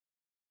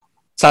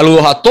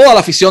Saludos a toda la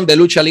afición de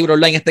Lucha Libre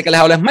Online. Este que les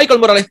habla es Michael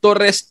Morales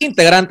Torres,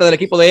 integrante del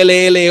equipo de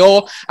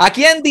LLO,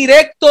 aquí en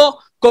directo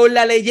con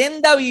la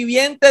leyenda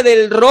viviente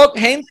del rock.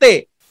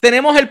 Gente,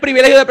 tenemos el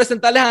privilegio de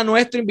presentarles a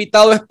nuestro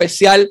invitado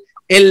especial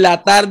en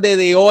la tarde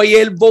de hoy,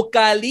 el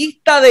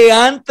vocalista de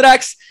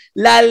Anthrax,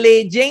 la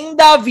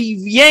leyenda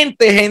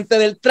viviente, gente,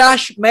 del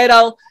thrash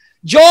metal.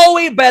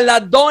 Joey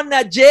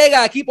Belladonna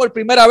llega aquí por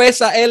primera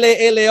vez a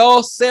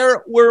LLO.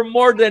 Sir, we're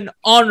more than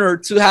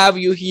honored to have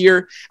you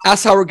here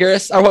as our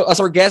guest.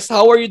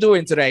 How are you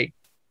doing today?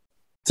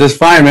 Just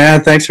fine,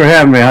 man. Thanks for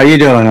having me. How you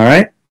doing? All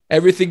right?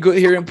 Everything good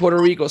here in Puerto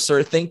Rico,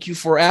 sir. Thank you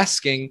for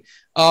asking.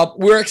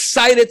 We're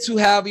excited to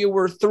have you.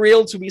 We're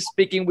thrilled to be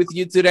speaking with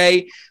you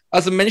today.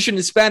 As I mentioned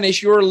in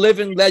Spanish, you're a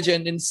living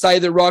legend inside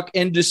the rock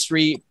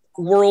industry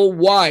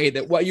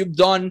worldwide. What you've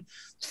done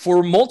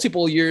for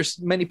multiple years,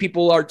 many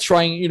people are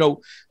trying,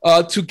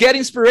 to get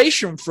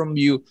inspiration from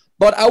you.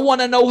 But I want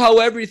to know how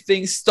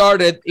everything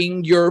started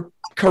in your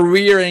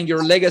career and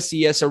your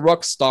legacy as a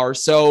rock star.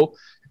 So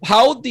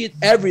how did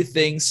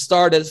everything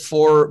started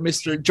for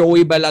Mr.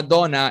 Joey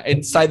Belladonna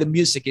inside the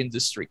music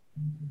industry?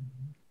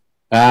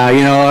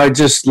 I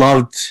just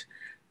loved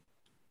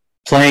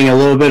playing a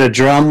little bit of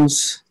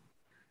drums,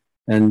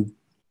 and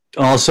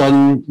all of a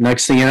sudden,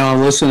 next thing you know,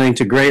 I'm listening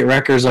to great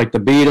records like the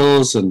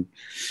Beatles and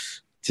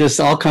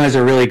just all kinds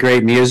of really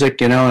great music,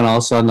 and all of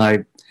a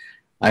sudden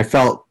I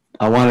felt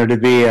I wanted to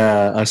be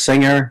a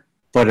singer,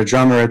 but a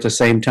drummer at the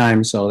same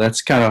time. So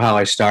that's kind of how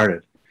I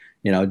started,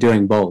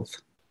 doing both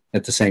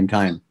at the same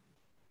time.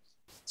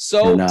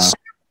 So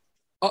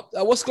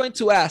I was going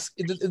to ask,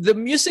 the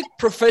music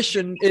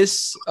profession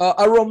is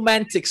a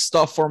romantic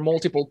stuff for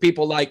multiple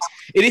people. Like,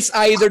 it is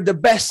either the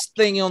best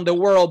thing in the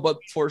world, but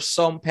for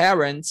some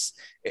parents,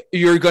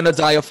 you're gonna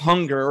die of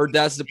hunger, or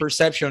that's the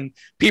perception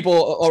people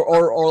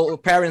or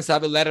parents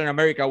have in Latin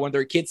America when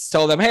their kids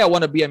tell them, hey, I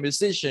want to be a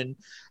musician.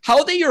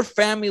 How did your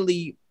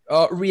family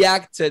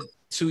reacted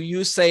to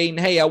you saying,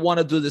 hey, I want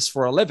to do this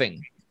for a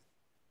living?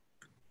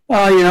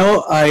 I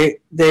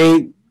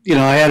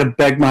had to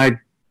beg my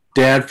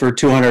dad for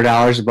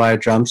 $200 to buy a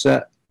drum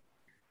set.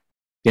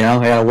 I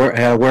had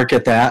to work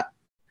at that.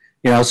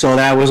 So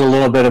that was a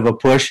little bit of a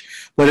push.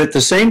 But at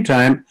the same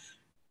time,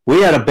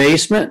 we had a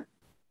basement,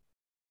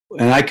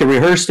 and I could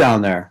rehearse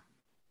down there.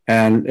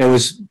 And it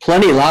was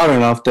plenty loud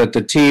enough that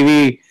the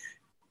TV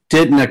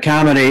didn't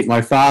accommodate my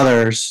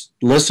father's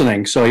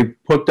listening. So he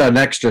hooked an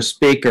extra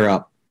speaker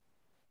up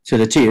to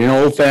the TV, an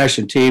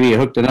old-fashioned TV,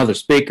 hooked another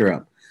speaker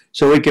up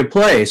so we could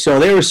play. So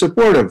they were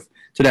supportive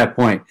to that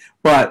point.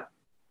 But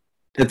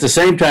at the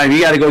same time,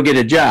 you got to go get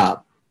a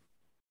job.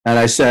 And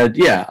I said,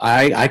 yeah,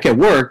 I can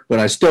work,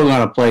 but I still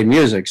want to play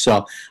music.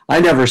 So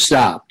I never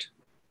stopped.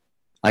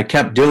 I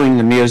kept doing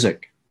the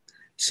music.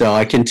 So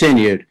I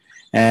continued.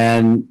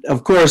 And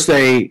of course,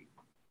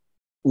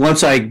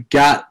 once I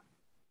got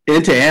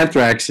into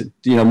Anthrax,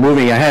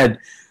 moving ahead,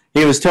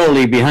 he was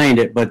totally behind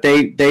it. But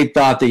they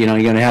thought that, you're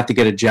going to have to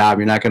get a job.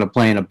 You're not going to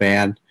play in a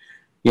band.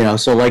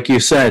 So like you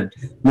said,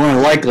 more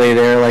than likely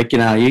they're like,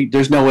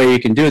 there's no way you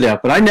can do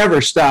that. But I never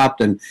stopped,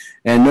 and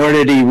nor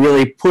did he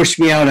really push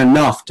me out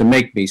enough to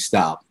make me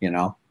stop,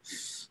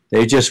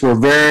 They just were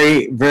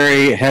very,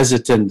 very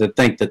hesitant to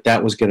think that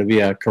that was going to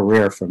be a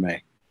career for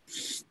me.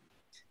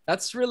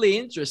 That's really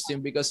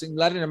interesting, because in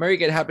Latin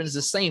America, it happens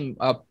the same.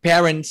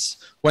 Parents,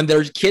 when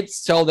their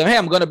kids tell them, hey,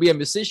 I'm going to be a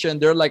musician,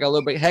 they're like a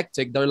little bit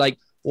hectic. They're like,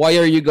 why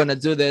are you going to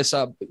do this?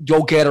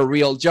 Go get a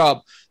real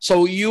job.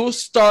 So you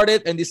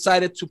started and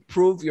decided to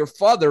prove your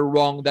father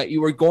wrong, that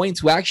you were going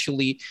to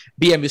actually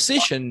be a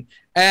musician.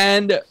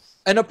 And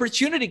an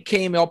opportunity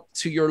came up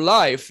to your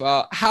life.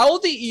 How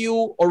did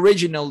you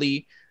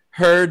originally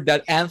heard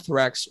that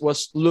Anthrax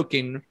was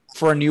looking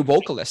for a new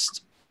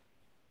vocalist?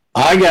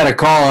 I got a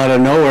call out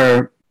of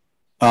nowhere.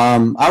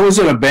 I was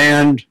in a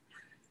band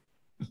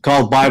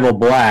called Bible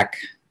Black,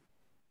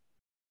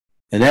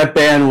 and that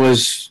band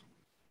was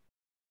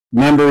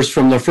members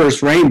from the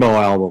first Rainbow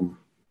album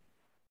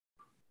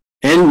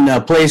in a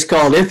place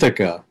called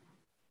Ithaca.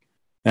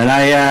 And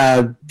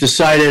I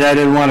decided I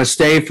didn't want to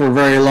stay for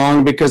very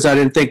long because I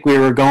didn't think we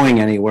were going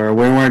anywhere.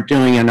 We weren't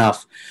doing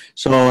enough.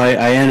 So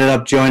I ended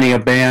up joining a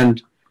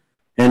band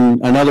in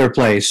another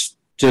place,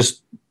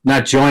 just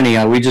not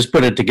joining. We just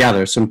put it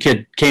together. Some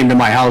kid came to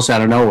my house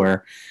out of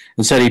nowhere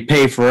and said he'd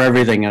pay for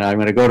everything, and I'm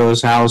going to go to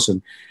his house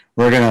and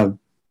we're going to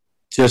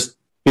just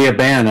be a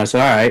band. I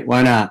said, all right,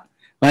 why not?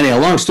 Anyway,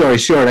 long story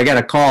short, I got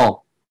a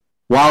call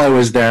while I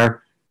was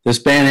there. This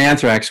band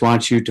Anthrax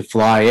wants you to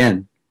fly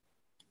in.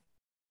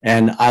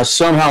 And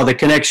somehow the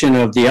connection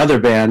of the other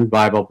band,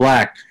 Bible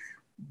Black,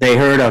 they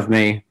heard of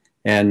me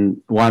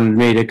and wanted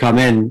me to come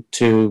in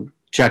to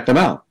check them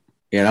out,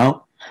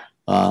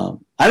 I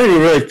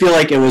didn't really feel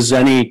like it was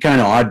any kind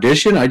of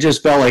audition. I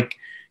just felt like,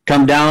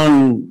 come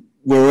down,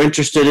 we're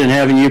interested in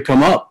having you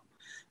come up,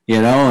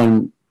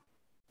 and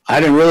I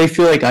didn't really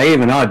feel like I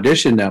even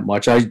auditioned that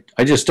much. I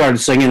just started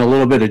singing a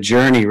little bit of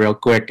Journey real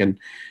quick, and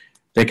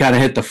they kind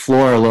of hit the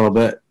floor a little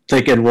bit,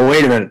 thinking, well,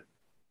 wait a minute.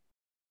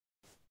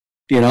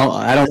 you know,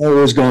 I don't know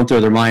what was going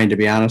through their mind, to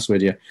be honest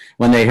with you,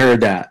 when they heard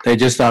that. They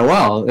just thought,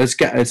 well,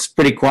 it's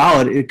pretty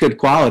quality, good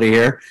quality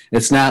here.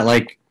 It's not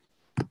like,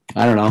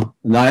 I don't know,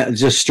 not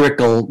just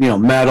strict, you know,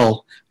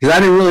 metal. Because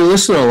I didn't really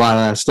listen to a lot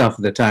of that stuff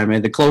at the time. I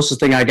mean, the closest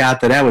thing I got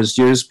to that was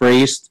Judas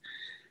Priest,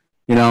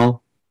 you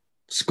know,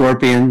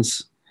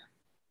 Scorpions,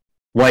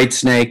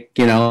 Whitesnake,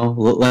 you know,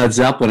 Led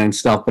Zeppelin and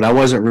stuff. But I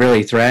wasn't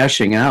really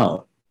thrashing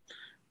out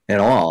at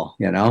all,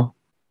 you know.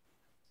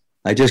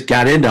 I just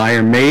got into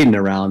Iron Maiden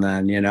around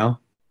then, you know.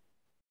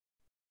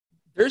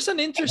 There's an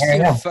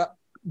interesting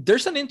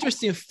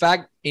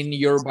fact in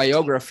your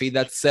biography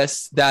that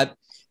says that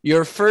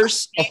your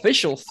first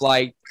official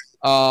flight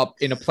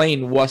in a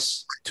plane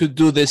was to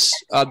do this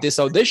this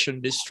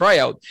audition, this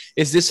tryout.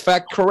 Is this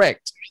fact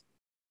correct?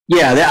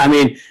 Yeah, I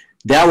mean,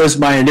 that was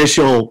my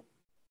initial.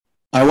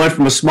 I went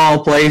from a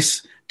small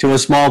place to a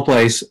small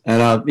place,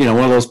 and you know,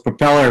 one of those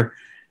propeller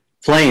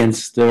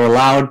planes that were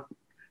loud.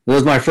 That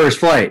was my first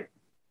flight.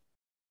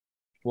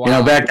 Wow. You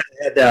know, back then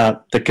I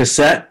had the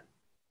cassette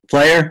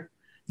player,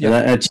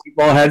 and cheap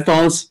old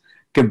headphones.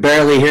 Could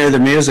barely hear the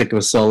music. It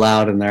was so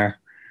loud in there.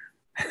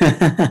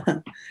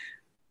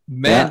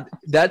 Man,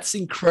 that's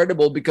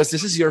incredible, because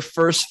this is your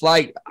first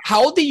flight.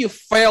 How do you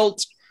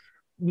felt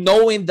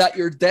knowing that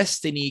your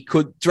destiny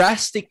could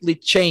drastically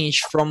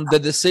change from the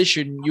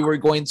decision you were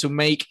going to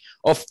make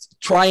of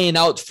trying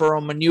out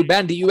from a new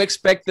band? Do you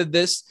expected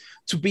this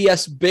to be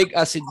as big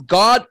as it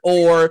got,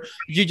 or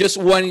you just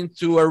went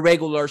into a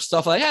regular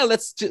stuff like, yeah,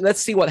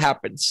 let's see what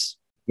happens?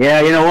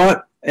 Yeah, you know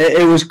what?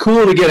 It was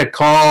cool to get a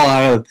call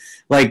out of,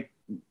 like,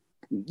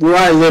 where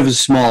I live is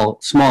small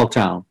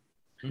town.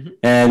 Mm-hmm.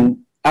 And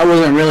I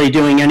wasn't really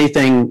doing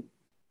anything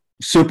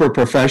super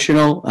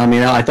professional. I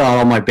mean, I thought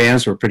all my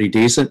bands were pretty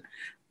decent,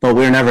 but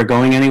we were never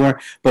going anywhere.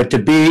 But to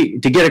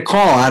get a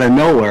call out of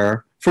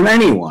nowhere from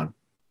anyone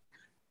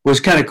was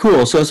kind of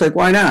cool. So it's like,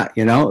 why not?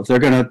 You know, if they're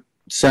going to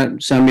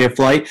send me a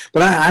flight.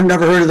 But I've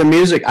never heard of the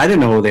music. I didn't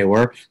know who they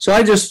were. So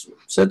I just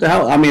said, the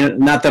hell. I mean,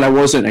 not that I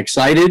wasn't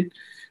excited,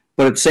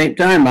 but at the same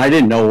time, I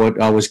didn't know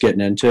what I was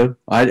getting into.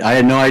 I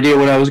had no idea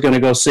what I was going to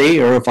go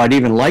see, or if I'd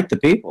even like the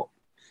people.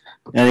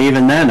 And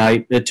even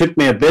then, it took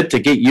me a bit to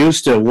get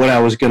used to what I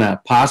was going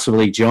to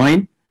possibly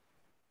join,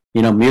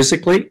 you know,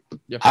 musically.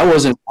 Yep. I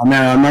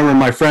remember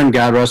my friend,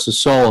 God rest his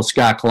soul,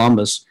 Scott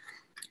Columbus.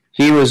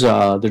 He was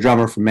the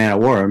drummer for Man of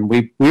War, and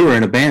we were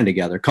in a band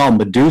together called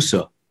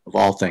Medusa, of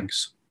all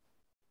things.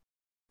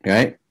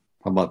 Okay?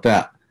 How about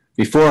that?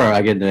 Before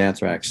I get into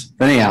Anthrax.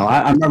 But anyhow,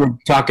 I remember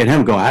talking to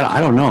him, going, I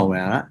don't know,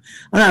 man.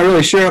 I'm not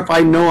really sure if I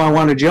know I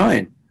want to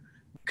join.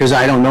 Because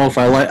I don't know if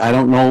I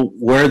don't know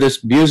where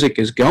this music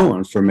is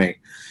going for me,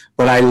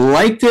 but I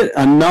liked it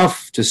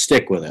enough to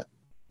stick with it.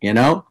 You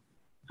know,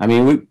 I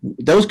mean,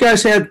 those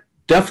guys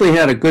definitely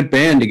had a good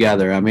band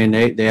together. I mean,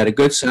 they had a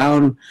good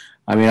sound.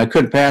 I mean, I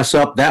couldn't pass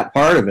up that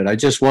part of it. I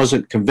just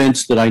wasn't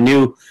convinced that I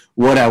knew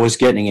what I was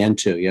getting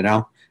into. You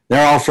know,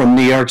 they're all from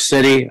New York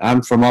City.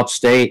 I'm from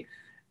upstate.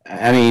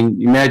 I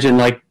mean, imagine,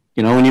 like,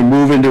 you know, when you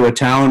move into a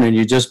town and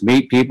you just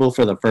meet people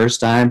for the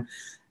first time,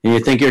 and you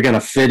think you're going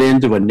to fit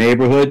into a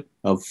neighborhood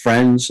of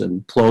friends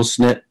and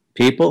close-knit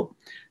people.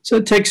 So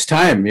it takes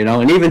time, you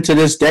know. And even to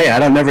this day, I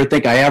don't never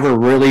think I ever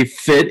really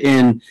fit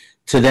in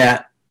to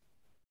that,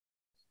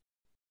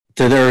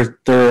 to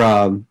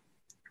their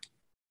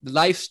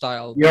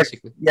lifestyle,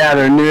 basically. Yeah,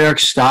 their New York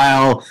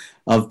style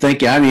of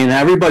thinking. I mean,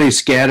 everybody's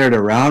scattered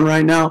around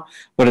right now,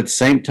 but at the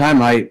same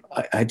time,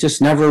 I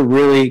just never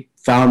really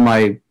found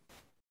my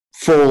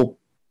full.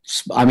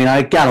 I mean,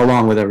 I got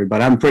along with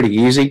everybody. I'm pretty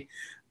easy,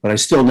 but I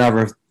still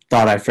never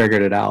thought I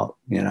figured it out,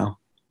 you know,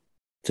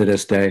 to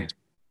this day.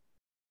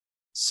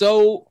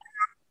 So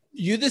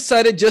you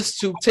decided just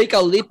to take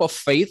a leap of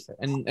faith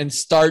and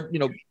start, you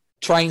know,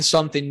 trying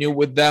something new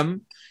with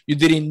them. You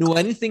didn't know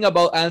anything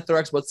about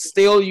Anthrax, but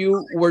still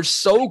you were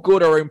so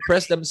good, or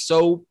impressed them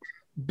so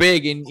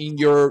big in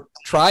your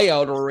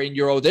tryout or in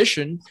your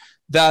audition,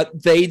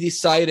 that they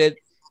decided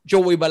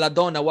Joey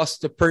Belladonna was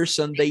the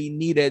person they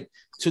needed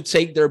to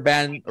take their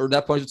band, or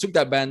that point took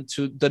that band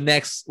to the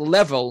next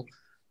level.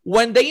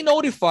 When they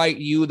notified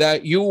you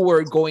that you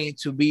were going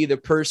to be the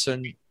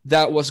person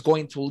that was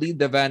going to lead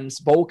the band's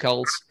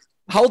vocals,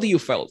 how do you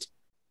felt?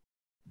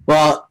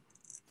 Well,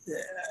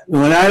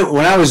 when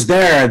I was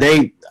there,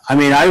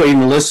 I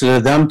even listened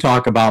to them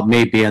talk about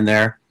me being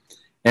there,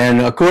 and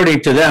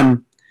according to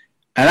them,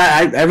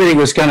 and everything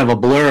was kind of a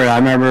blur. I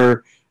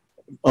remember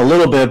a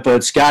little bit,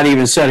 but Scott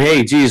even said,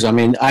 "Hey, geez, I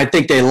mean, I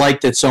think they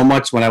liked it so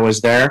much when I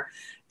was there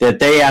that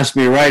they asked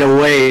me right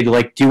away,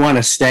 like, do you want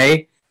to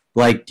stay?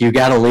 Like, do you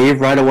got to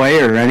leave right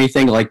away or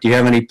anything? Like, do you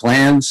have any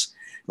plans?"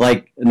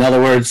 Like, in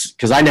other words,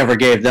 because I never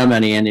gave them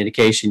any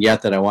indication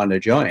yet that I wanted to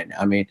join.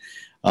 I mean,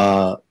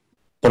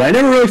 but I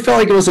never really felt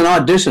like it was an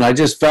audition. I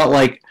just felt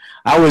like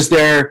I was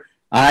there.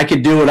 I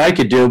could do what I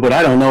could do, but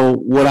I don't know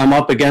what I'm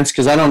up against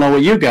because I don't know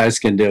what you guys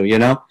can do, you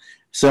know?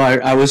 So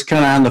I was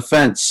kind of on the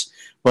fence.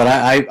 But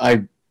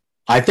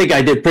I think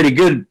I did pretty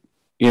good,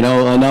 you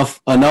know,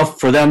 enough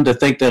for them to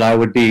think that I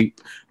would be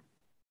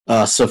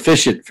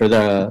sufficient for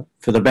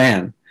the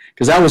band.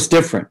 because that was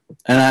different.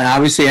 And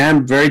obviously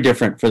I'm very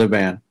different for the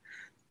band.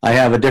 I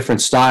have a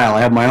different style.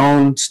 I have my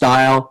own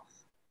style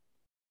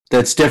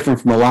that's different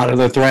from a lot of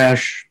the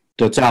thrash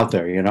that's out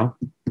there, you know?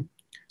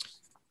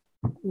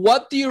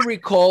 What do you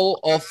recall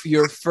of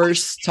your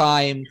first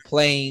time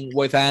playing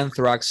with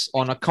Anthrax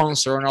on a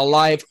concert, on a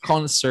live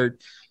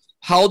concert?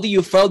 How do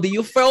you feel? Do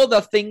you feel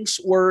that things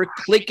were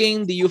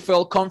clicking? Do you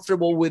feel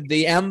comfortable with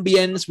the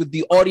ambience, with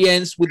the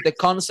audience, with the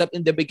concept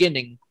in the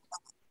beginning?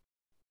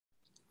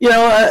 You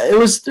know, it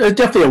was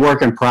definitely a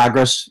work in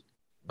progress.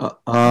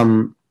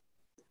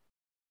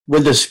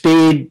 With the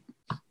speed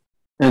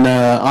and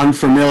the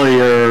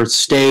unfamiliar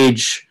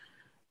stage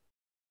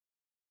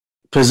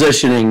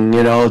positioning,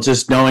 you know,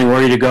 just knowing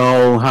where to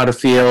go, how to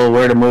feel,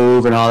 where to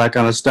move, and all that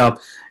kind of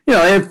stuff. You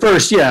know, at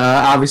first,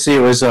 yeah, obviously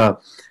it was a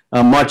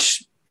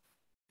much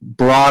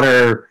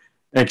broader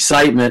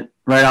excitement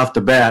right off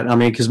the bat. I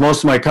mean, because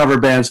most of my cover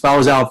bands, if I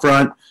was out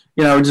front,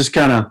 you know, just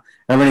kind of,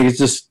 everything is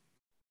just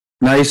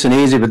nice and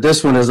easy. But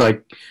this one is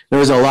like, there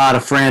was a lot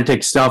of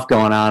frantic stuff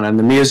going on, and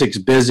the music's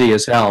busy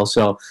as hell.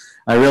 So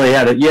I really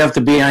had it. You have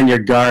to be on your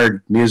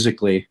guard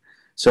musically.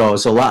 So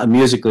it's a lot,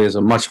 musically is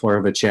a much more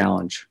of a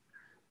challenge,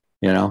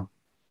 you know.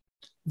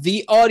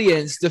 The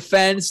audience, the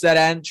fans that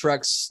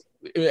Anthrax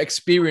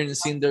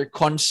experience in their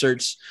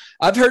concerts,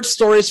 I've heard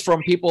stories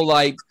from people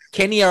like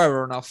Kenny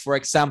Aronoff, for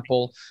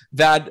example,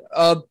 that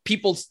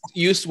people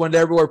used when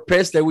they were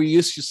pissed, that we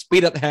used to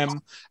spit at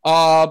him.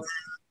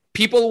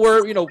 People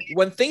were, you know,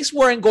 when things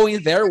weren't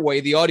going their way,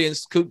 the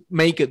audience could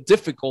make it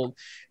difficult.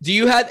 Do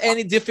you had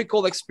any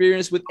difficult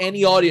experience with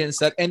any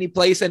audience at any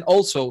place? And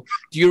also,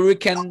 do you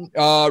can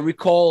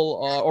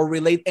recall or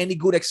relate any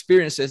good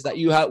experiences that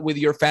you had with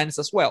your fans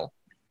as well?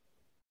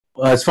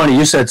 Well, it's funny.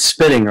 You said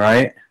spitting,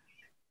 right?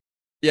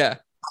 Yeah.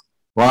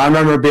 Well, I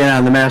remember being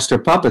on the Master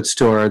Puppets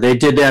tour. They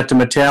did that to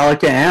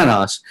Metallica and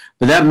us,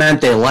 but that meant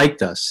they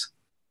liked us.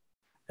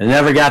 They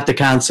never got the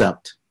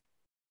concept.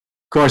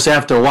 Of course,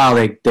 after a while,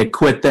 they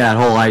quit that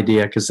whole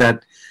idea because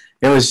it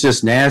was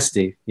just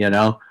nasty, you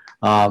know.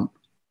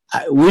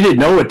 We didn't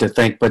know what to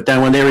think, but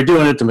then when they were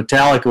doing it to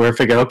Metallica, we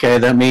figured, okay,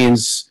 that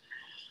means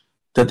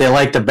that they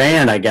like the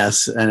band, I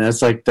guess. And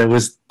it's like, that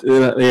was,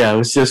 yeah, it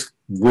was just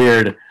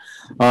weird.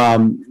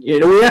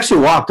 We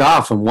actually walked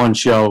off from one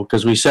show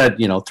because we said,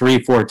 you know,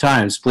 3-4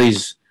 times,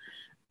 please,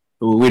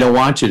 we don't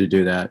want you to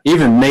do that.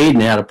 Even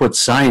Maiden had to put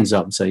signs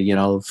up and say, you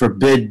know,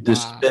 forbid the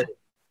spit,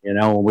 you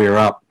know, when we were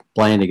up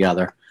playing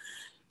together.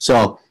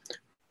 So,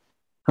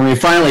 I mean,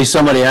 finally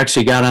somebody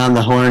actually got on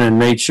the horn and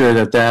made sure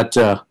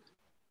that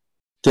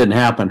didn't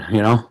happen,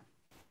 you know.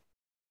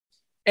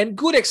 And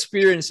good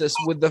experiences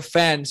with the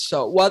fans.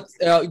 So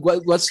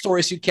what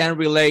stories you can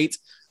relate?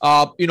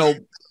 You know,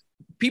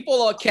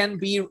 people can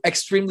be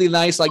extremely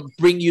nice, like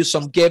bring you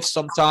some gifts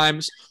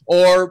sometimes,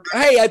 or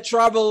hey, I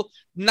travel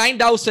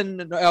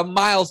 9,000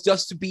 miles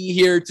just to be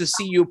here to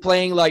see you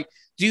playing. Like,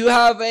 do you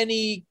have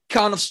any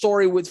kind of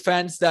story with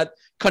fans that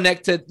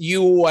connected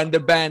you and the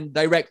band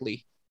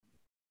directly?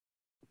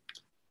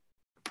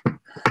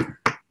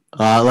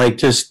 Like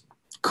just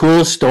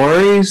cool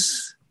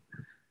stories.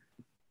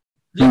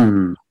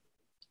 Yeah.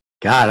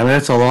 God, I mean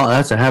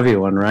that's a heavy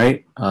one,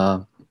 right?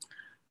 I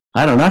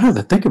don't know. I have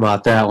to think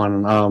about that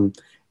one.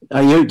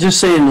 Are you just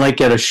saying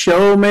like at a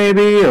show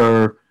maybe,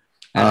 or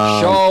at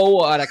a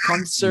show, at a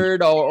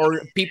concert,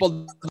 or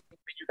people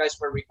you guys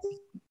were recording?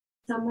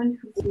 Someone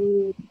who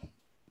saved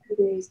 2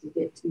 days to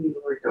get to you,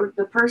 or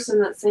the person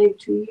that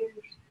saved 2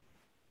 years.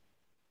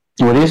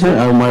 What is it?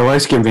 Oh, my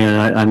wife's giving me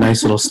a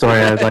nice little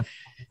story. I was like,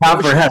 top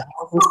of her head.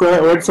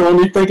 What's the one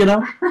you're thinking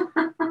of?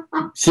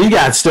 She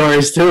got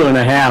stories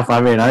 2.5.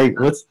 I mean,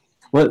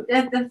 what?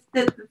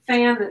 The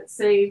fan that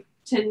saved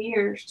 10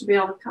 years to be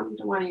able to come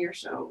to one of your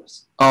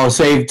shows. Oh,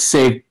 saved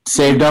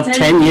up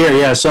 10 years.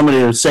 Yeah, somebody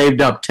who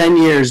saved up 10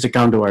 years to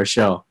come to our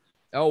show.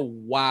 Oh,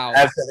 wow.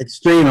 That's an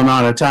extreme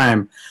amount of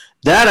time.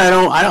 That I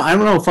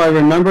don't know if I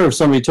remember if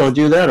somebody told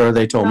you that or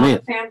they told me.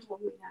 The fan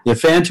told me that. The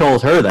fan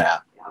told her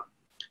that. Yeah.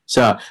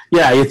 So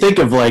yeah, you think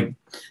of like,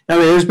 I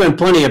mean, there's been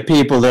plenty of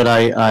people that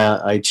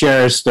I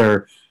cherish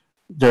their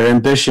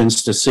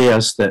ambitions to see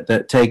us.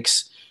 That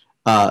takes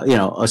you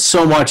know,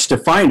 so much to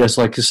find us.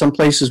 Like, 'cause some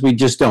places we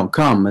just don't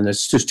come, and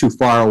it's just too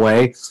far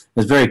away.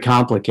 It's very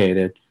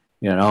complicated,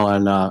 you know.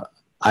 And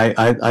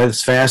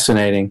it's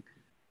fascinating.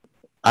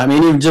 I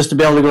mean, even just to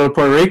be able to go to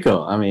Puerto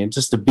Rico. I mean,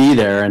 just to be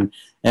there and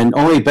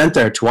only been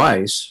there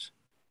twice,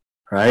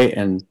 right?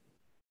 And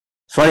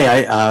funny,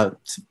 I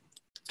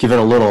give it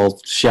a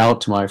little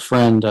shout to my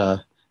friend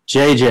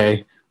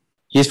JJ.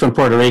 He's from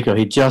Puerto Rico.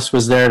 He just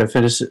was there to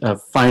finish,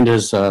 find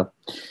his,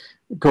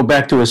 go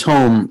back to his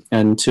home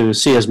and to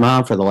see his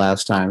mom for the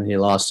last time. He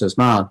lost his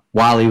mom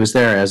while he was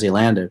there as he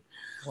landed.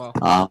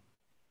 Wow.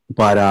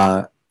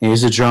 But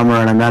he's a drummer,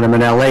 and I met him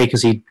in LA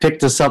because he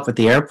picked us up at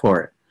the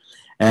airport.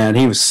 And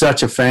he was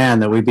such a fan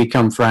that we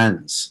become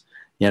friends,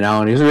 you know,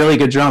 and he's a really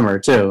good drummer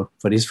too,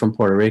 but he's from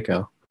Puerto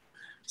Rico.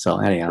 So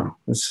anyhow,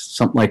 it's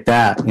something like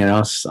that, you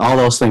know. All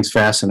those things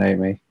fascinate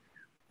me.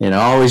 You know,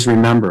 always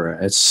remember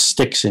it. It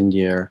sticks into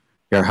your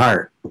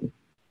heart,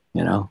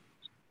 you know.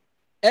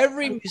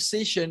 every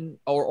musician,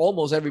 or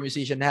almost every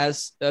musician,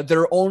 has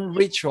their own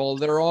ritual,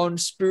 their own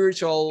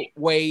spiritual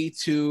way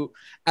to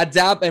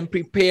adapt and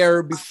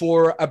prepare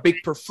before a big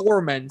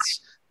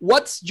performance.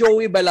 What's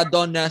Joey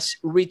Belladonna's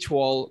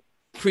ritual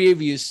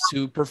previous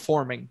to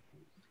performing,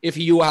 if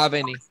you have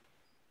any?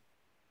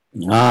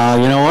 You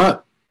know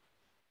what?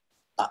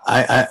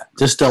 I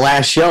just the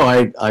last show,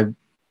 I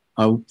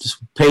was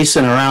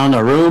pacing around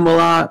the room a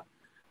lot.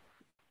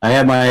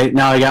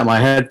 Now I got my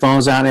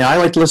headphones on. I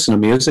like to listen to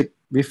music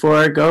before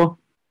I go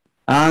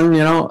on.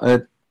 You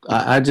know,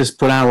 I just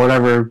put on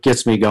whatever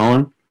gets me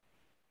going.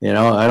 You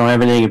know, I don't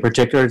have anything in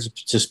particular.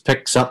 Just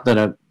pick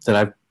something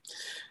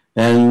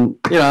and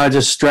you know, I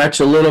just stretch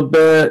a little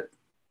bit.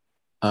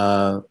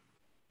 Have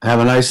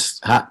a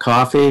nice hot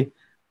coffee.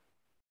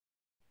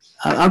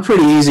 I'm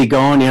pretty easy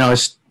going. You know,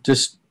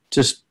 just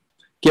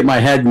get my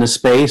head into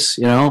space.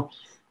 You know,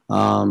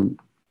 a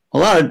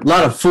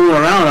lot of fooling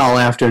around all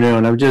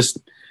afternoon. I'm just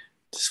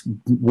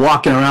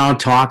walking around,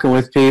 talking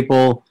with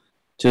people,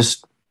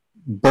 just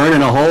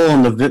burning a hole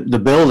in the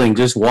building,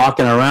 just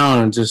walking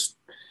around and just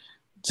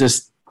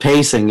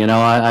pacing. You know,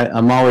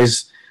 I'm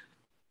always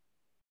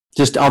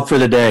just up for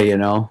the day. You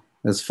know,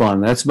 it's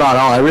fun. That's about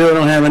all. I really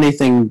don't have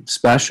anything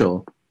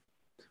special.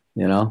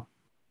 You know.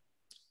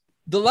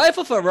 The life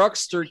of a rock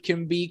star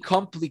can be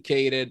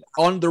complicated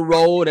on the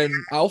road and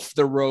off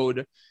the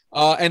road.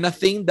 And a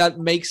thing that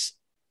makes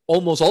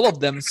almost all of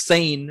them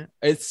sane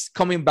is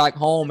coming back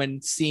home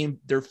and seeing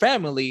their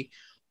family.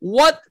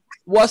 What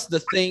was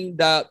the thing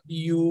that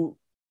you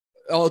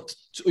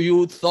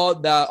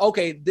thought that,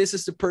 okay, this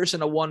is the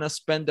person I want to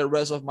spend the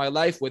rest of my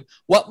life with?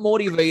 What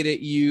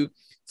motivated you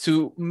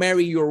to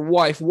marry your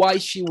wife? Why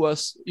she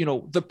was, you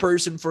know, the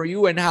person for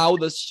you, and how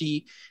does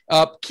she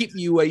keep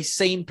you a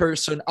sane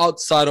person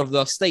outside of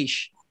the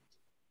stage?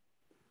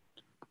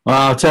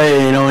 Well, I'll tell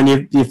you, you know,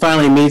 when you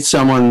finally meet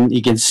someone,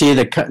 you can see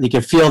you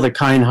can feel the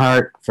kind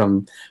heart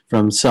from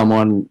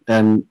someone,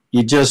 and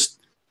you just,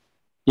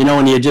 you know,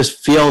 when you just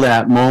feel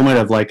that moment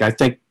of like, I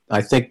think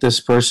this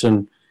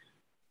person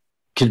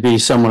could be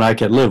someone I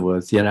could live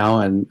with, you know,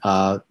 and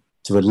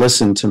would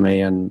listen to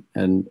me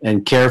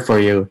and care for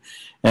you.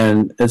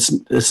 And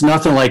it's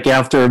nothing like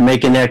after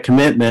making that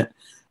commitment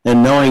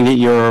and knowing that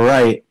you're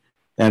right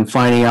and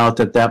finding out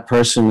that that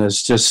person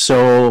is just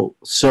so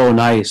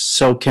nice,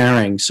 so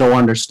caring, so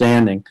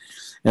understanding.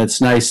 And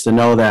it's nice to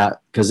know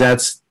that, because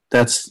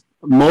that's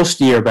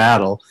most of your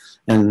battle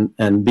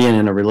and being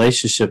in a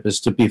relationship is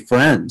to be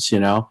friends, you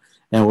know.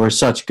 And we're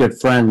such good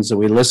friends that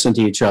we listen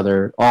to each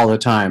other all the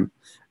time,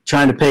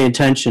 trying to pay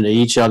attention to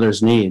each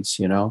other's needs,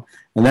 you know.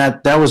 And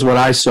that was what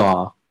I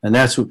saw. And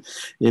that's what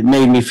it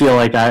made me feel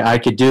like I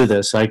could do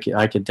this. I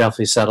could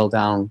definitely settle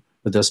down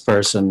with this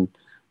person,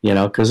 you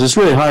know, because it's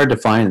really hard to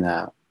find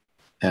that.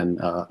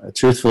 And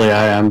truthfully,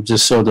 I'm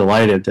just so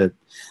delighted that,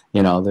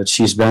 you know, that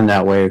she's been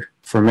that way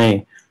for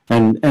me.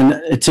 And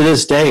to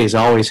this day is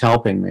always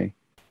helping me.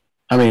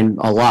 I mean,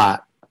 a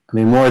lot. I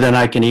mean, more than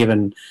I can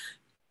even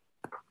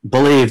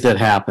believe that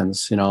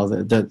happens, you know,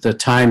 the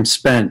time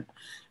spent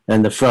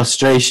and the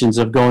frustrations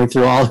of going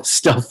through all this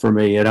stuff for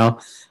me, you know.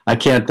 I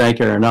can't thank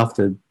her enough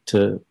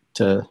to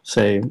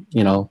say,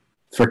 you know,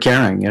 for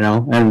caring, you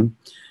know, and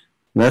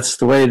that's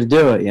the way to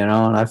do it, you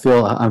know. And I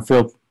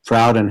feel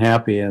proud and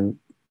happy and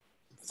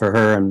for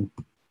her and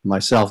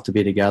myself to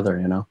be together,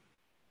 you know.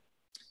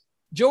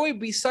 Joey,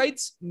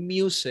 besides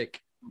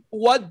music,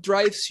 what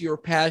drives your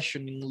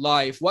passion in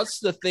life? What's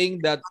the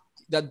thing that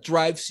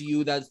drives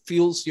you, that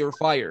fuels your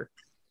fire?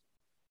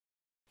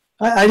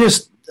 I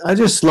just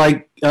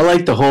like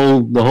the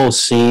whole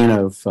scene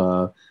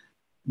of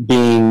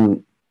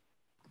being,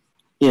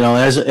 you know,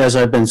 as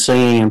I've been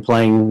singing and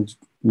playing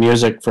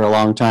music for a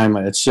long time.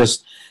 It's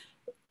just,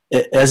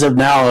 as of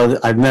now,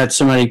 I've met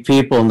so many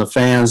people and the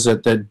fans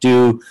that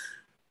do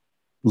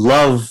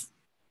love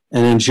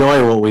and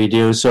enjoy what we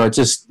do. So it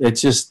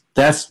just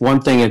that's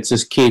one thing. It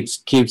just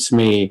keeps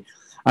me.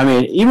 I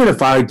mean, even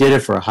if I did it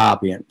for a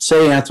hobby, and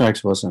say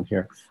Anthrax wasn't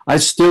here, I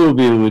still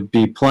would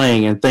be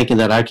playing and thinking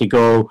that I could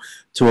go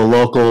to a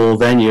local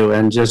venue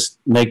and just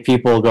make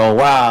people go,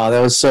 wow,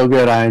 that was so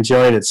good. I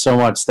enjoyed it so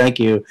much. Thank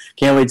you.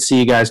 Can't wait to see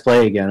you guys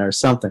play again, or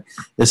something.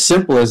 As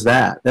simple as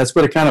that. That's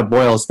what it kind of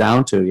boils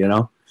down to, you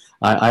know.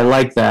 I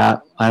like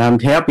that. And I'm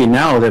happy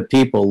now that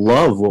people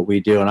love what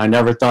we do. And I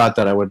never thought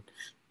that I would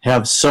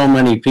have so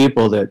many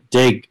people that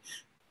dig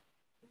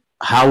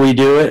how we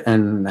do it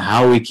and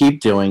how we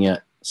keep doing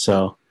it.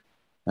 So,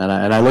 and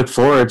I look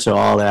forward to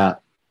all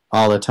that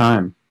all the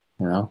time,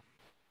 you know.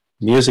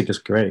 Music is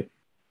great.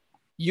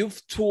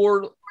 You've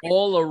toured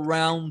all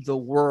around the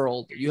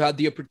world. You had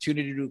the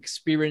opportunity to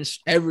experience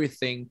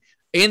everything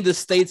in the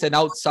States and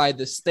outside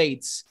the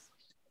States.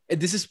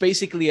 This is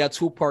basically a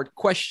two-part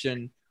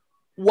question.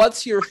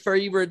 What's your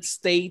favorite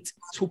state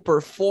to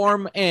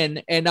perform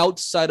in, and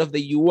outside of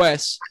the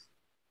US,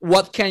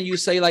 what can you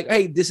say, like,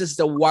 hey, this is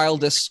the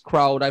wildest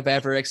crowd I've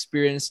ever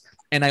experienced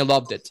and I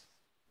loved it?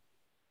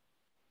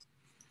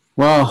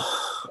 Well,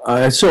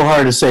 it's so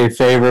hard to say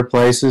favorite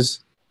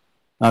places.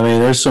 I mean,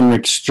 there's some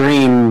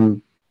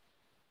extreme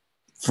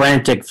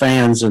frantic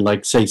fans in,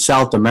 like, say,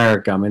 South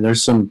America. I mean,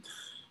 there's some,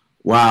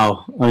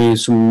 wow. I mean,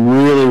 some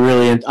really,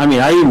 really, I mean,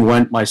 I even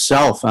went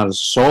myself on a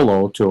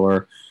solo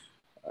tour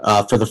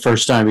for the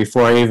first time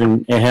before I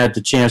even had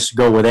the chance to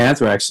go with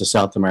Anthrax to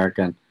South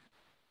America. And,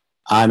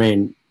 I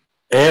mean,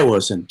 it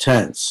was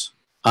intense.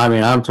 I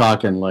mean, I'm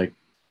talking like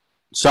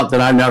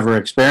something I've never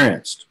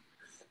experienced.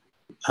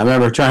 I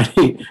remember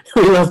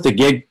we left the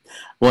gig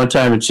one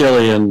time in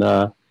Chile, and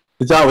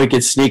we thought we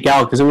could sneak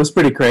out because it was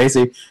pretty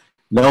crazy.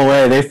 No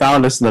way. They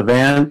found us in the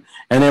van,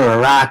 and they were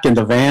rocking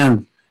the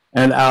van.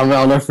 And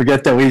I'll never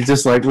forget that we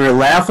were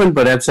laughing,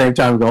 but at the same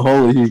time go,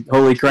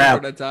 holy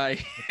crap.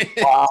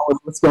 Wow,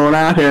 what's going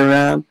on here,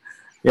 man?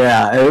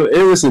 Yeah,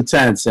 it was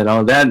intense. You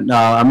know, that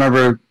I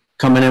remember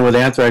coming in with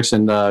Anthrax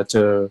and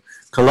to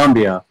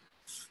Colombia.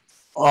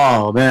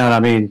 Oh, man, I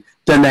mean,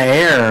 then the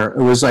air,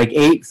 it was like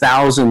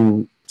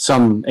 8,000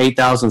 something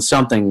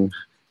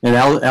in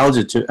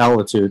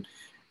altitude.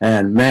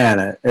 And,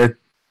 man, it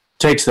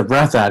takes the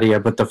breath out of you.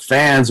 But the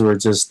fans were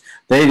just,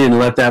 they didn't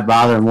let that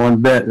bother them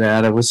one bit,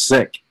 man. It was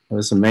sick. It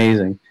was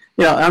amazing.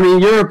 You know, I mean,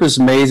 Europe is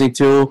amazing,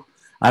 too.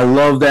 I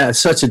love that. It's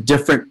such a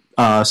different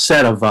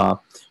set of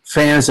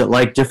fans that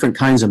like different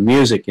kinds of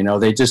music. You know,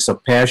 they just are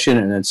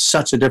passionate in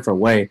such a different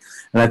way.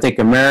 And I think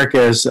America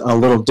is a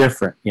little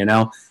different, you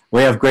know.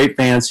 We have great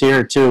fans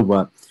here, too,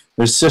 but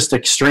there's just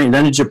extreme.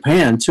 Then in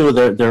Japan, too,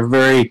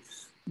 they're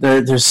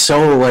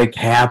so, like,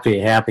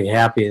 happy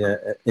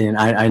that,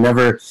 and you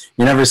never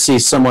see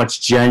so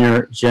much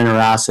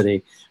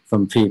generosity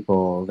from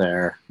people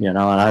there, you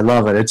know, and I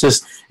love it.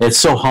 It's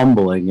so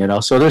humbling, you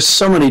know. So there's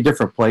so many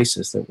different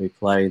places that we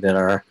play that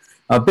are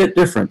a bit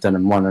different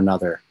than one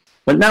another,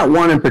 but not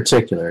one in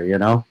particular, you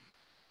know.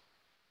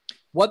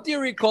 What do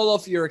you recall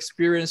of your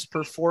experience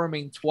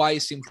performing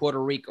twice in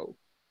Puerto Rico?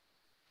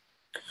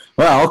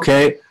 Well,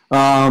 okay.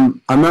 I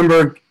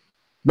remember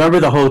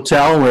the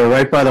hotel. We were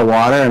right by the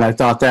water, and I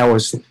thought that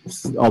was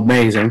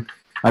amazing.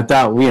 I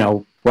thought, you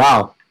know,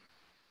 wow,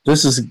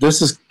 this is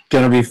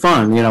going to be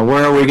fun. You know,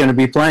 where are we going to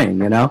be playing?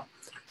 You know,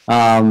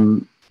 but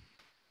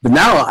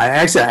now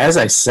as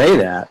I say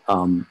that,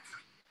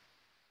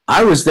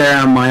 I was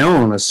there on my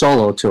own, a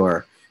solo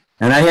tour,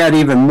 and I had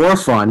even more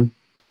fun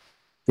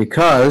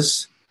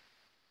because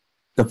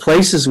the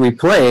places we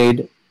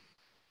played.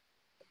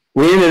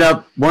 We ended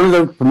up, one of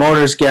the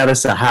promoters got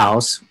us a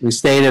house. We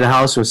stayed at a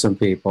house with some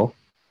people,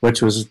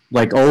 which was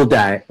like old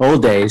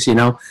days, you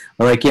know.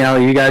 Like, you know,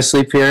 you guys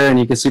sleep here and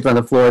you can sleep on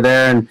the floor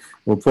there, and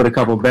we'll put a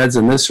couple beds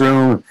in this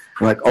room.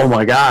 I'm like, oh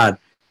my God,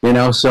 you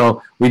know.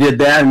 So we did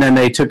that, and then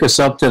they took us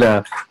up to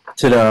the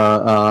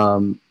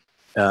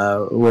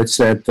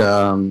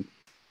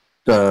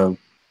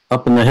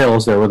up in the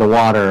hills there with the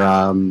water.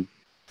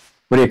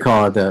 What do you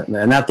call it?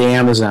 Not the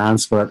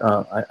Amazons, but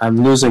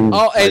I'm losing.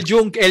 Oh, El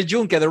Yunque,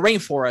 the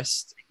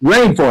rainforest.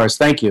 Rainforest,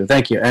 thank you.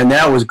 And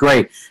that was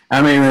great.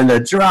 I mean, in the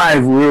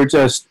drive, we were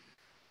just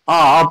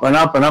up and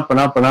up and up and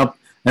up and up.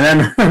 And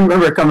then I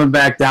remember coming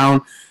back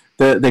down,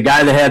 the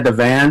guy that had the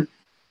van,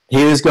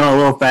 he was going a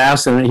little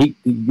fast, and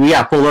we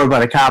got pulled over by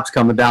the cops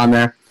coming down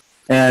there.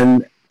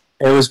 And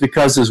it was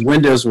because his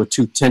windows were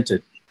too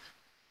tinted.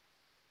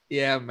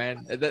 Yeah,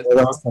 man.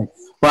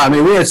 Well, I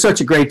mean, we had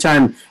such a great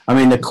time. I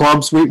mean, the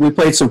clubs, we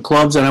played some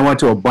clubs, and I went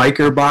to a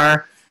biker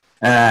bar,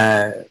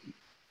 and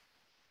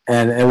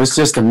it was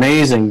just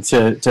amazing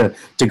to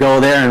go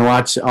there and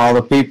watch all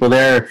the people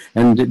there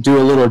and do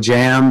a little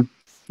jam,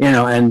 you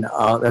know. And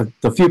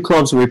the few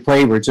clubs we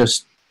played were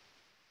just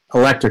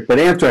electric. But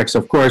Anthrax,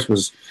 of course,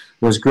 was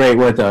great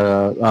with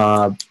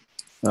who's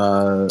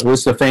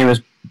the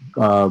famous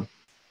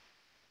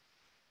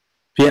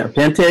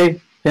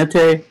Pente.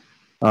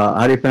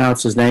 How do you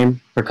pronounce his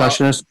name?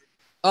 Percussionist?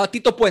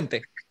 Tito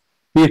Puente.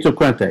 Tito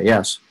Puente,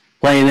 yes.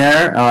 Playing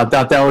there. I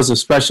thought that was a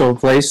special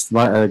place,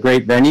 a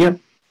great venue.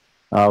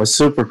 It was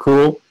super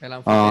cool.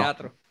 El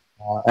Anfiteatro.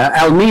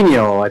 El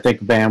Nino, I think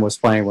the band was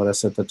playing with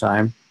us at the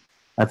time.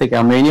 I think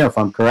El Nino, if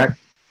I'm correct.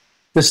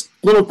 Just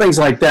little things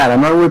like that. I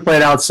remember we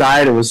played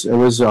outside. It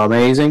was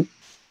amazing.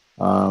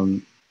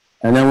 And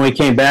then when we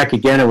came back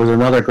again, it was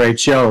another great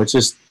show. It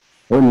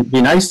wouldn't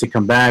be nice to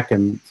come back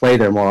and play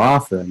there more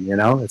often, you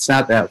know? It's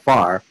not that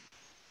far.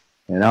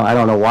 You know, I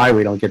don't know why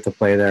we don't get to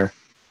play there.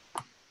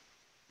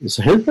 Is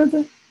it his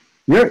birthday?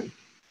 No.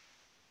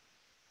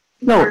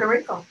 Puerto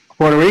Rico.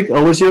 Puerto Rico.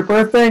 Oh, was your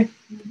birthday?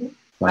 Mm-hmm.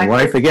 My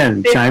wife,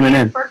 again, chiming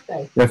in.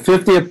 Birthday. Your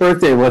 50th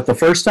birthday, what, the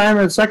first time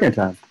or the second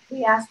time?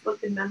 He asked what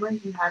the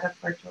memories you had of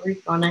Puerto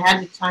Rico, and I had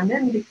to chime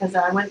in because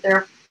I went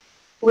there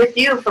with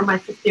you for my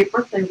 50th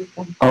birthday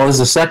weekend. Oh, it was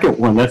the second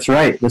one. That's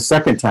right. The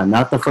second time,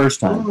 not the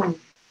first time. Mm-hmm.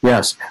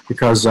 Yes,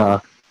 because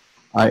I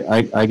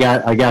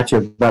got you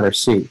a better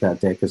seat that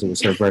day because it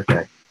was her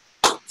birthday.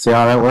 See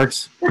how that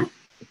works?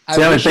 I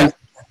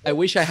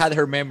wish I had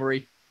her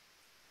memory.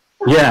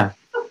 Yeah,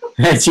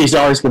 and she's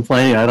always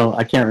complaining.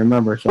 I can't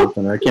remember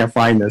something. I can't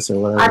find this or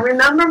whatever. I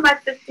remember my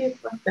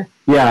 50th birthday.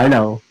 Yeah, I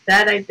know.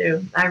 That I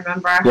do. I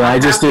remember. Yeah, I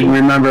just didn't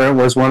remember it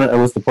was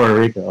the Puerto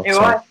Rico. It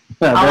was.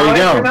 Yeah, I'll there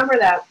you go. Remember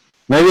that.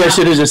 Maybe I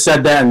should have just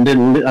said that and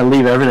didn't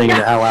leave everything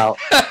the hell out.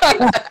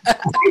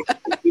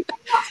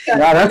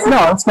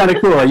 That's kind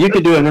of cool. You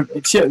could do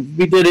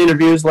we did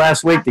interviews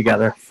last week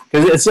together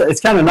because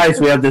it's kind of nice.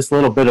 We have this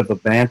little bit of a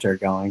banter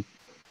going,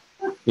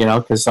 you know,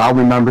 because I'll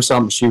remember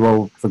something, she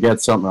will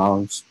forget something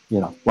else, you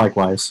know,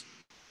 likewise.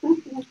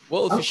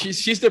 Well,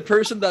 she's the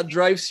person that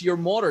drives your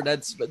motor.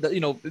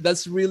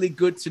 That's really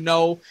good to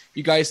know.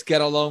 You guys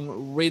get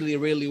along really,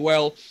 really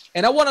well.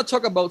 And I want to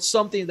talk about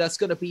something that's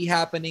going to be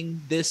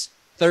happening this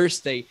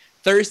Thursday,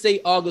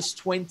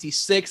 August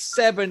 26th,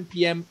 7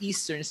 p.m.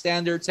 Eastern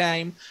Standard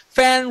Time.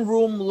 Fan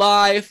Room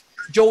Live.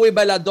 Joey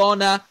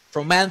Belladonna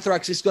from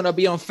Anthrax is going to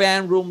be on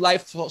Fan Room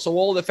Live. So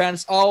all the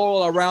fans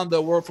all around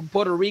the world, from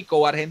Puerto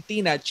Rico,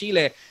 Argentina,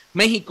 Chile,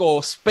 Mexico,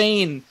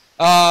 Spain,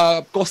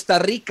 Costa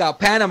Rica,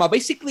 Panama,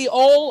 basically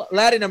all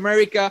Latin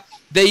America,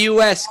 the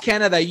US,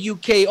 Canada,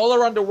 UK, all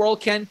around the world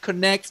can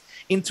connect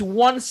into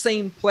one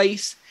same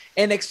place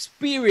and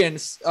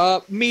experience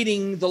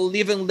meeting the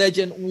living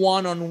legend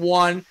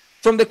one-on-one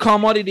from the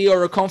commodity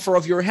or comfort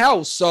of your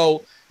house.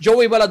 So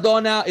Joey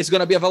Belladonna is going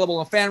to be available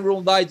on Fan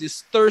Room Live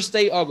this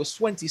Thursday, August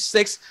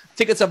 26th.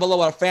 Tickets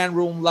available at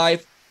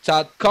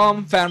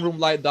fanroomlive.com,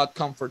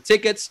 fanroomlive.com for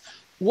tickets.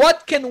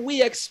 What can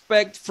we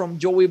expect from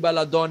Joey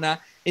Belladonna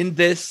in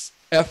this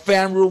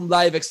Fan Room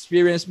Live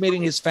experience,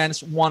 meeting his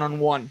fans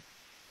one-on-one?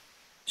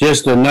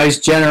 Just a nice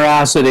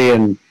generosity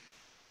and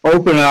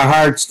open our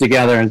hearts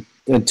together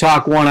and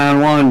talk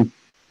one-on-one.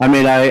 I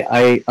mean,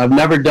 I've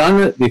never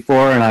done it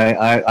before, and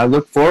I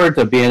look forward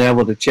to being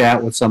able to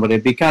chat with somebody.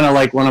 It'd be kind of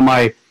like one of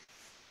my,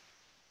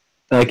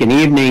 like an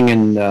evening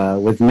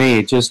and with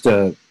me, just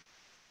to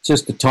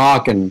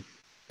talk and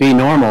be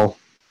normal,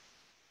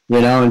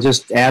 you know, and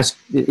just ask,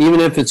 even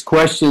if it's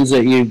questions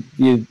that you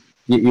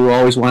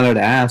always wanted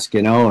to ask,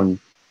 you know, and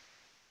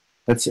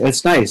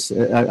it's nice.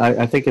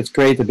 I think it's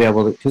great to be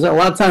able to, because a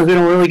lot of times we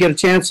don't really get a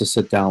chance to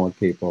sit down with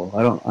people.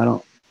 I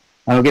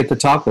don't get to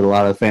talk with a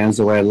lot of fans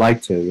the way I'd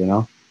like to, you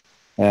know,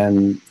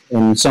 and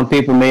some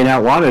people may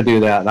not want to do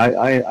that.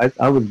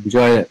 I would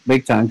enjoy it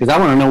big time because I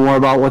want to know more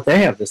about what they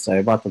have to say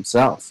about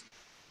themselves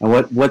and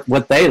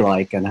what they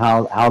like and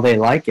how they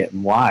like it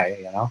and why,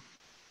 you know.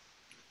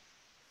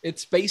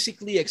 It's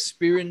basically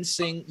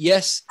experiencing,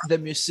 yes, the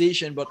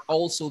musician, but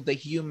also the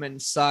human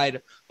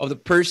side of the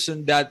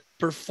person that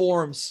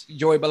performs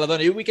Joey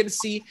Belladonna. We can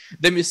see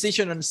the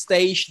musician on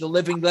stage, the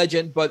living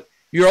legend, but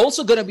you're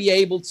also going to be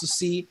able to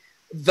see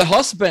the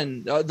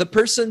husband, the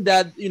person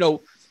that, you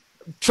know,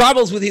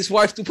 travels with his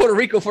wife to Puerto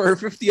Rico for her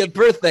 50th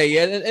birthday.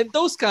 And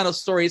those kind of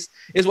stories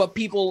is what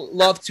people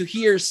love to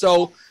hear.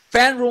 So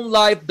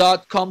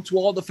fanroomlive.com to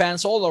all the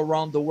fans all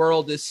around the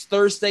world this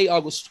Thursday,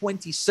 August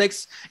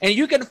 26th. And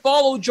you can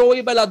follow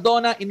Joey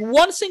Belladonna in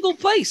one single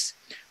place.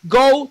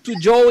 Go to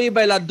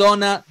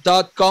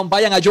joeybelladonna.com.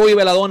 Vayan a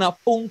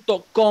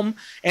joeybelladonna.com.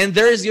 And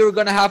there's, you're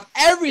going to have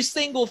every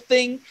single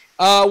thing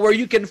where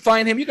you can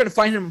find him. You can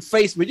find him on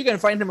Facebook. You can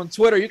find him on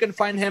Twitter. You can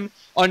find him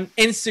on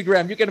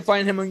Instagram. You can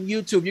find him on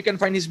YouTube. You can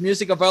find his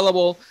music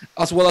available,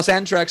 as well as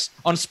Anthrax,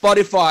 on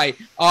Spotify,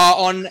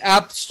 on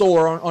App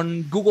Store,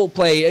 on Google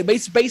Play.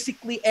 It's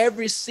basically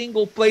every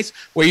single place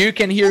where you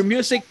can hear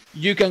music.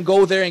 You can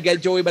go there and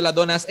get Joey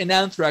Belladonna's and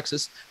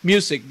Anthrax's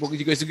music,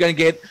 because you can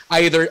get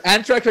either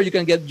Anthrax or you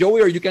can get Joey,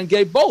 or you can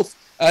get both.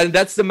 And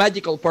that's the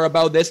magical part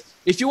about this.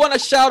 If you want a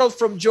shout out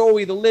from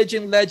Joey, the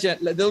living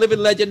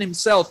legend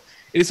himself,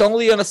 it is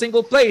only on a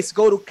single place.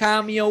 Go to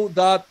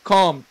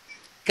cameo.com.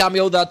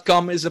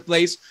 Cameo.com is a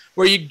place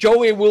where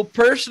Joey will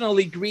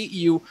personally greet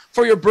you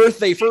for your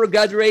birthday, for a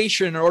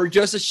graduation, or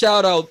just a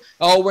shout out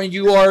when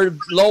you are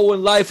low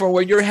in life or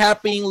when you're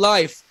happy in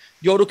life.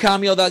 Go to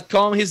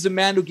cameo.com. He's the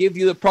man to give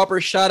you the proper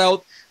shout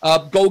out.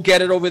 Go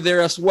get it over there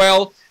as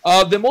well.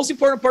 The most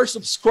important part,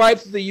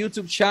 subscribe to the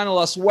YouTube channel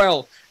as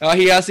well.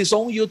 He has his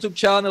own YouTube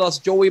channel as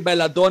Joey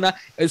Belladonna.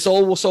 It's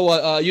also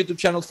a YouTube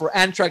channel for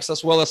Anthrax,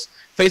 as well as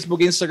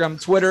Facebook,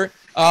 Instagram, Twitter.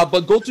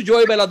 But go to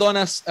Joey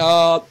Belladonna's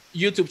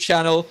YouTube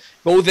channel.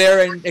 Go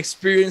there and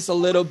experience a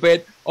little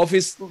bit of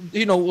his,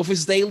 of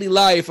his daily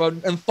life,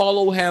 and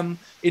follow him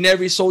in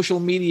every social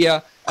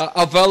media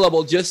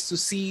available, just to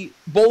see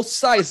both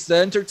sides, the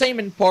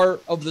entertainment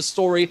part of the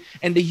story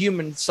and the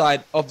human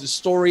side of the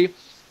story.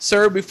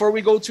 Sir, before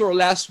we go to our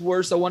last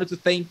words, I wanted to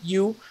thank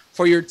you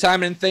for your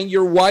time and thank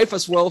your wife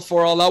as well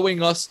for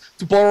allowing us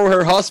to borrow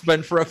her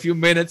husband for a few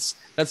minutes.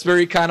 That's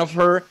very kind of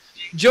her.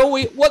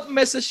 Joey, what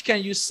message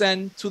can you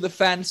send to the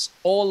fans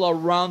all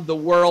around the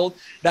world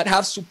that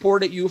have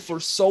supported you for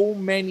so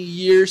many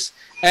years?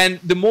 And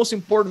the most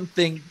important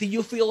thing, do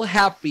you feel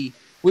happy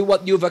with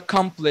what you've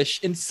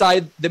accomplished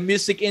inside the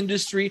music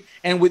industry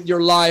and with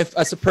your life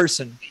as a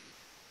person?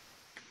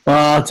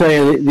 Well, I'll tell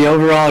you, the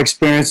overall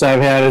experience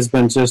I've had has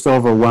been just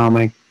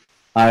overwhelming.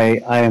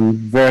 I am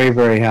very,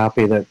 very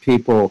happy that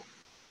people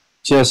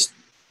just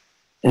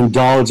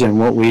indulge in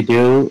what we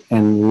do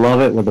and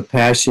love it with a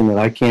passion that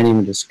I can't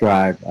even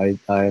describe. I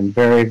am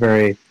very,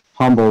 very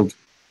humbled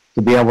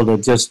to be able to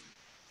just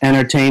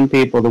entertain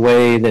people the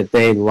way that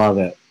they love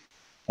it.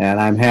 And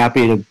I'm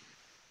happy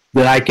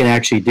that I can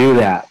actually do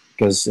that,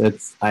 because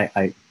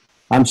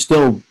I'm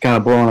still kind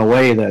of blown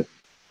away that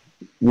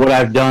what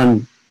I've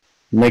done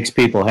makes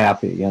people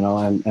happy, you know,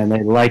 and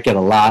they like it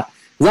a lot.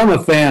 Because I'm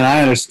a fan,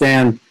 I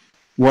understand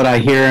what I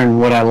hear and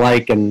what I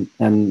like, and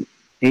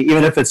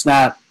even if it's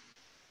not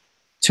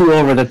too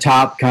over the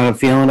top kind of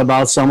feeling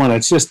about someone,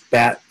 it's just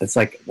that it's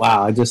like,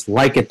 wow, I just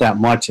like it that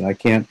much, and I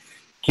can't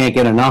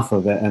get enough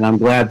of it. And I'm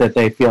glad that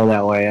they feel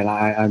that way, and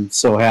I'm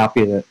so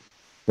happy that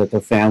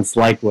the fans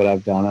like what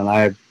I've done, and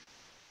I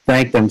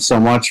thank them so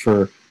much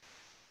for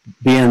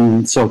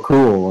being so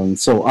cool and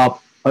so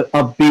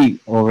upbeat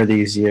over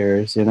these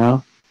years. You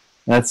know,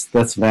 that's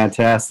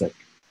fantastic.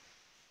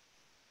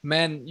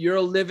 Man, you're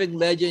a living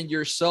legend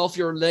yourself.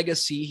 Your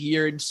legacy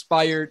here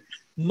inspired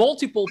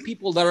multiple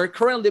people that are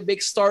currently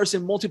big stars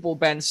in multiple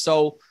bands.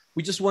 So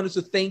we just wanted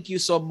to thank you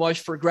so much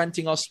for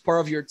granting us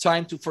part of your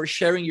time, for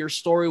sharing your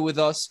story with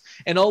us,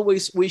 and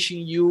always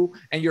wishing you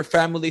and your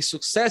family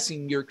success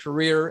in your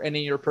career and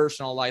in your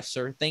personal life,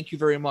 sir. Thank you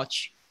very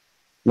much.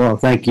 Well,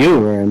 thank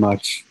you very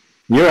much.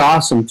 You're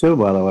awesome too,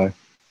 by the way.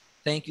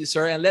 Thank you,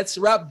 sir. And let's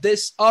wrap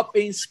this up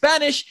in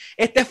Spanish.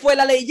 Este fue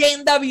la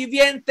leyenda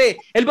viviente,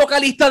 el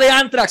vocalista de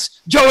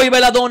Anthrax, Joey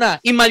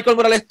Belladonna, y Michael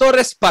Morales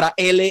Torres para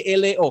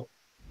LLO.